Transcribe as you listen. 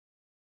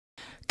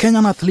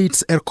Kenyan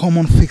athletes are a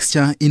common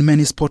fixture in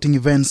many sporting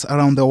events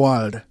around the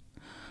world.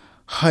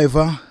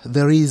 However,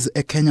 there is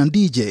a Kenyan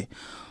DJ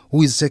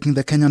who is taking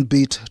the Kenyan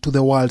beat to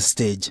the world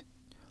stage.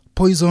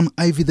 Poizon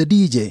Ivy the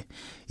DJ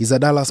is a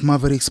Dallas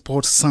Maverick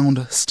sports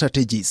sound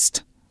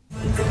strategist.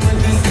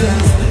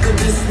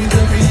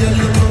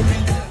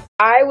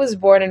 I was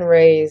born and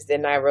raised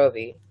in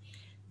Nairobi.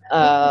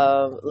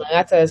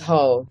 Langata is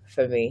home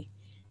for me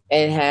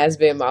and has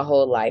been my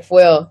whole life.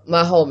 Well,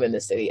 my home in the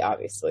city,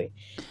 obviously.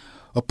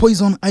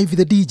 Poizon Ivy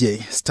the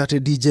DJ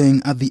started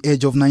DJing at the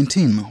age of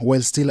 19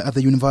 while still at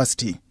the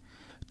university.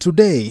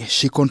 Today,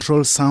 she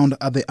controls sound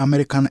at the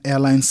American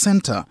Airlines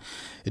Center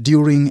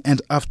during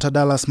and after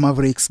Dallas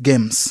Mavericks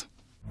games.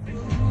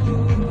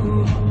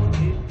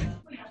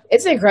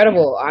 It's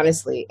incredible,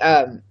 honestly.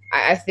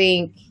 I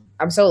think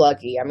I'm so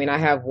lucky. I mean, I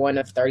have one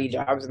of 30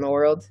 jobs in the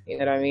world, you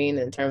know what I mean,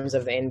 in terms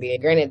of the NBA.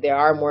 Granted, there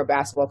are more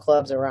basketball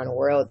clubs around the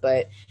world,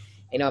 but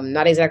you know, I'm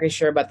not exactly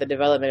sure about the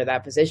development of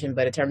that position,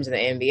 but in terms of the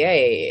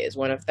NBA, it's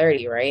one of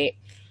 30, right?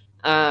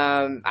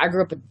 I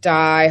grew up a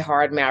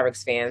die-hard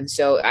Mavericks fan,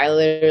 so I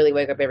literally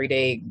wake up every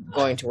day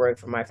going to work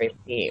for my favorite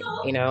team,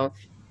 you know?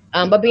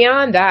 But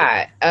beyond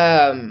that,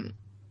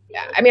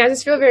 I mean, I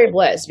just feel very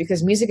blessed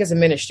because music is a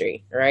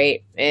ministry,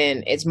 right?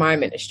 And it's my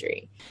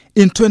ministry.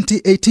 In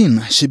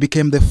 2018, she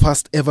became the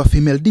first ever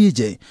female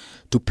DJ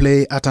to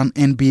play at an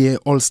NBA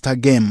All-Star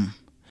game.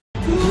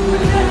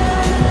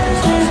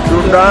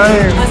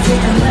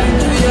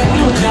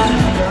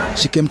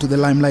 She came to the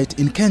limelight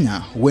in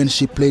Kenya when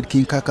she played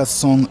King Kaka's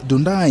song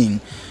Dundaing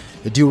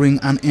during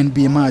an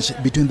NBA match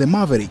between the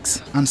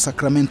Mavericks and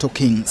Sacramento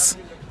Kings.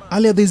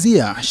 Earlier this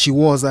year, she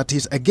was at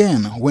it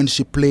again when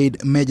she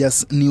played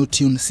Major's new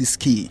tune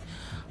Siski.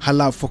 Her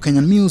love for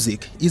Kenyan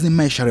music is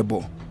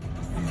immeasurable.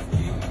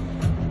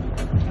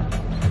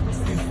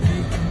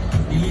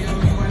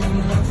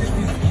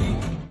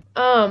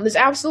 There's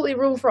absolutely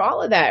room for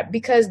all of that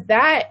because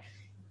that,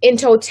 in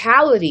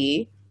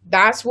totality,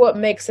 that's what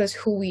makes us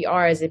who we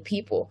are as a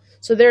people.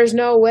 So there's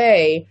no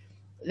way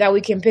that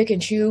we can pick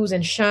and choose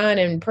and shun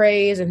and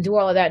praise and do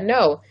all of that.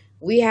 No,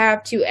 we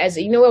have to, as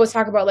you know, we always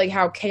talk about like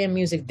how Kenyan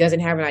music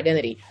doesn't have an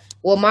identity.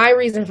 Well, my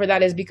reason for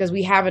that is because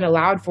we haven't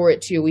allowed for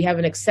it to. We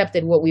haven't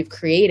accepted what we've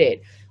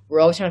created. We're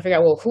always trying to figure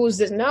out, well, who's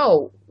this?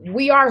 No,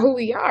 we are who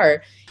we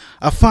are.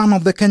 A fan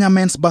of the Kenya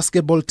men's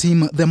basketball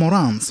team, the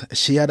Morans,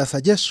 shared a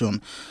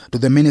suggestion to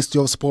the Ministry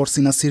of Sports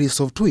in a series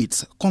of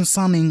tweets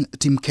concerning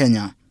Team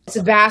Kenya. It's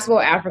a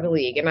basketball Africa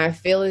League, and I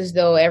feel as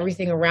though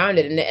everything around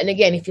it, and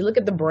again, if you look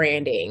at the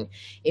branding,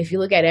 if you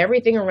look at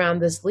everything around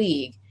this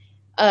league,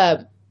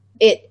 it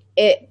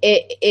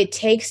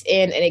takes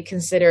in and it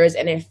considers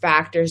and it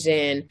factors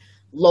in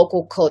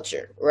local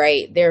culture,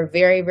 right? They're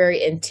very,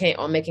 very intent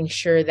on making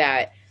sure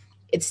that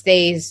it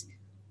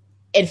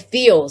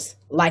feels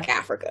like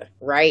Africa,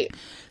 right?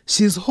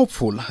 She's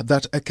hopeful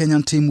that a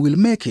Kenyan team will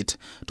make it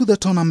to the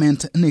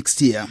tournament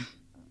next year.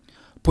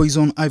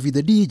 Poizon Ivy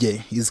the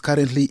DJ is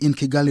currently in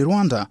Kigali,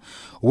 Rwanda,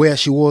 where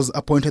she was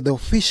appointed the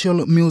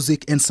official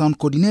music and sound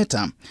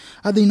coordinator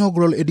at the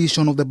inaugural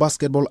edition of the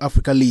Basketball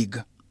Africa League.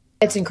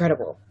 It's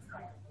incredible.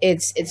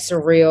 It's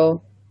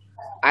surreal.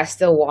 I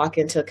still walk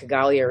into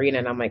Kigali Arena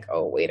and I'm like,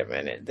 oh, wait a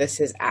minute, this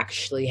is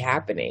actually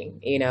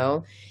happening, you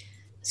know?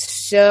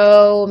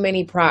 So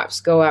many props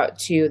go out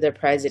to the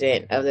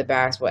president of the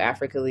Basketball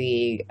Africa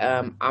League,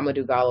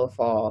 Amadou Gallo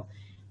Fall,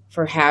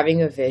 for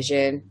having a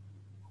vision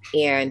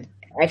and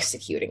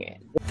executing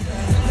it.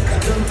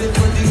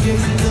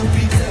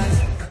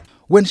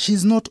 When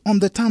she's not on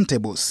the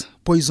turntables,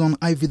 Poizon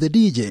Ivy the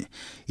DJ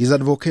is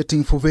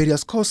advocating for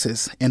various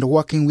causes and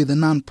working with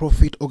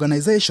non-profit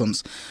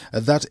organizations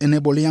that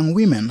enable young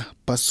women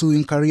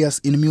pursuing careers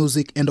in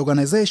music and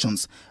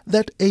organizations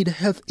that aid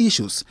health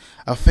issues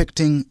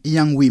affecting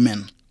young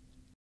women.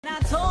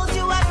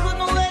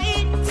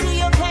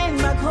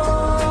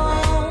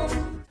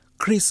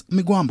 Chris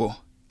Migwambo,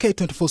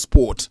 K24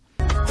 Sport.